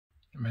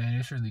Man,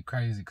 it's really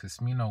crazy because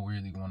Smino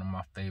really one of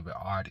my favorite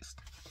artists.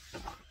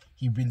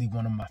 He really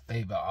one of my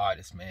favorite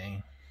artists,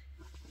 man.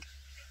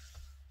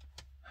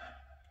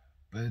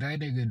 But that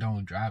nigga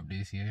don't drop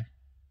this year.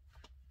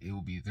 It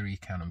will be 3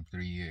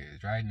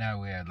 years. Right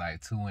now we're at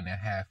like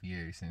 2.5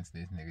 years since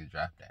this nigga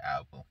dropped the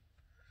album.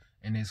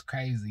 And it's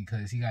crazy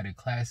because he got a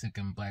classic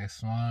in Black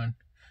Swan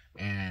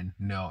and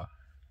no,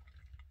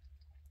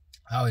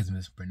 I always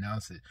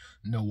mispronounce it.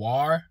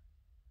 Noir.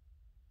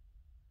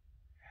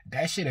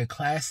 That shit a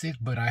classic,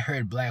 but I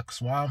heard Black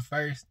Swan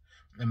first,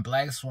 and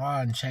Black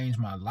Swan changed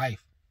my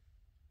life.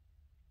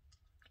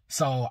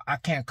 So I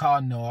can't call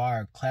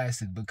Noir a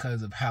classic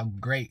because of how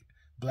great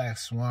Black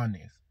Swan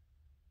is.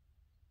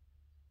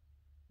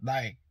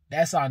 Like,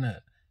 that's on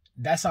a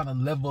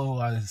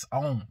level of its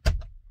own.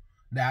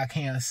 That I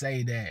can't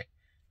say that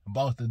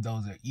both of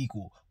those are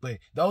equal. But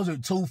those are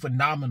two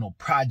phenomenal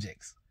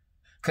projects.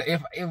 Cause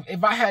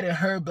if I hadn't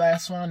heard Black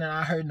Swan and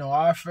I heard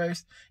Noir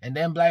first, and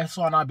then Black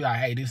Swan, I'd be like,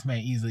 hey, this man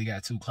easily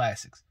got 2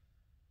 classics.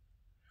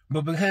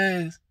 But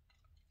because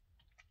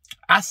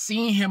I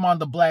seen him on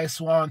the Black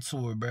Swan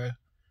tour, bruh.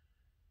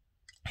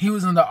 He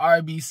was in the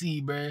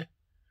RBC, bruh.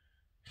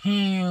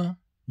 Him,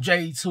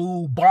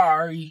 J2,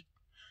 Barry,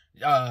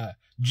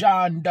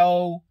 John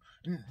Doe,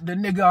 the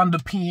nigga on the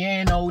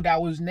piano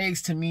that was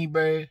next to me,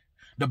 bruh.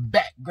 The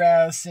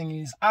background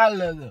singers,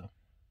 all of them.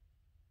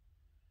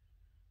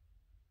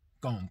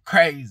 Going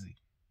crazy.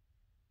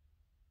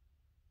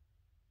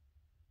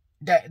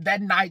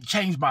 That night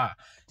changed my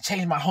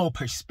whole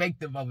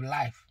perspective of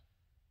life.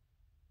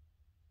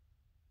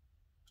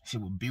 Shit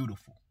was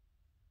beautiful.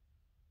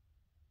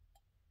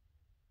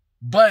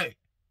 But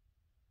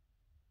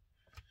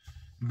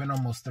been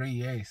almost 3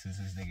 years since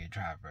this nigga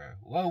dropped, bro.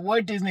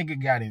 What this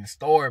nigga got in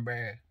store,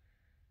 bro?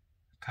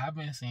 I've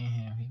been seeing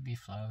him. He be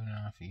floating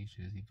on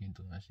features. He be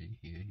doing shit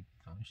here. He be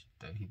doing shit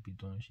there. He be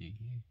doing shit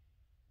here.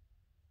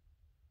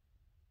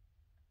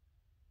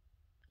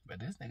 But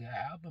this nigga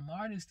album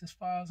artist as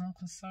far as I'm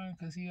concerned,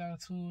 because he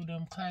got 2 of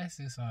them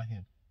classics on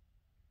him.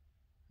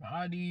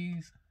 All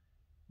these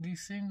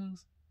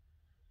singles,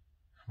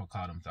 I'm going to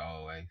call them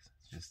throwaways.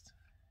 Just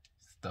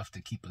stuff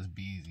to keep us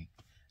busy.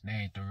 They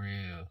ain't the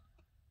real.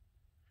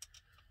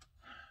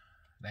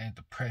 They ain't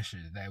the pressure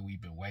that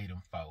we've been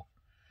waiting for.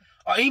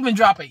 Or even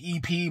drop an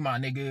EP, my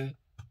nigga.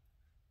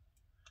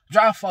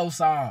 Drop 4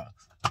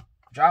 songs.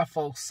 Drop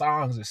 4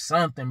 songs or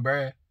something,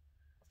 bruh.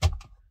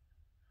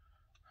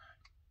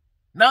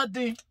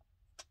 Nothing.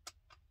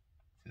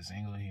 A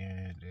single here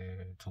and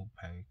there,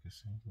 2-pack, a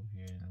single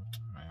here and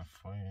there, man.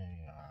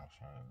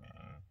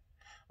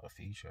 A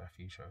feature,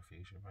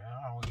 man.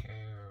 I don't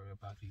care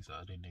about these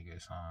other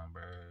niggas' songs,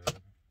 bruh.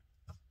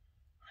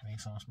 I need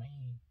some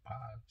smino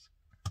pops.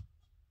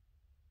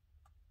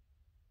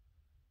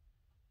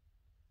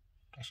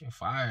 That shit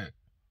fire.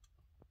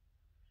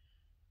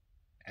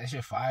 That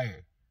shit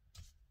fire.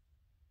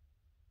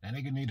 That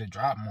nigga need to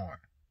drop more.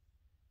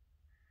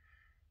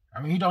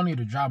 I mean, he don't need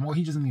to drop more.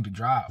 He just need to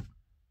drop.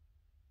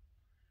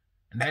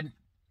 And that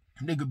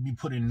nigga be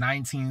putting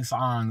 19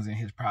 songs in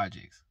his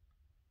projects.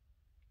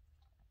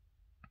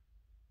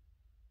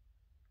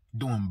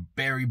 Doing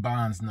Barry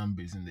Bonds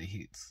numbers in the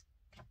hits.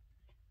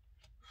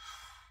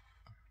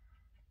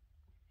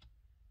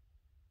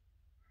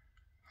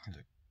 It's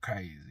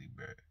crazy,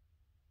 bro.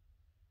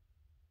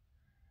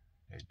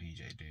 That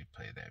DJ did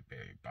play that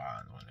Barry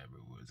Bonds whenever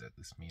it was at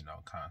the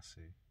Smino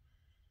concert.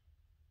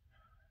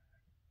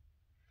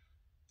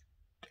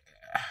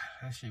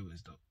 That shit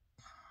was dope.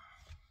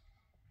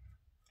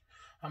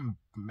 I'm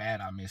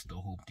mad I missed the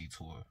Hoopty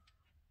tour.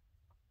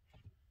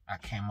 I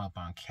came up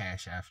on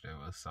cash after it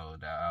was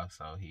sold out. I was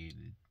so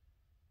heated.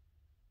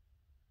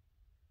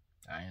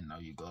 I didn't know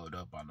you glowed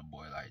up on the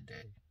boy like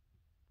that.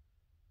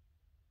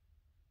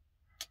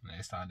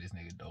 Next time this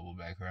nigga double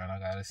back around, I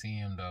gotta see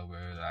him though, bro.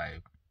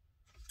 Like,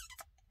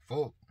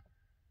 fuck.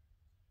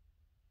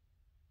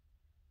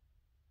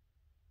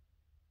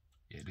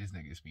 Yeah, this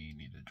nigga speed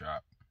need to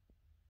drop.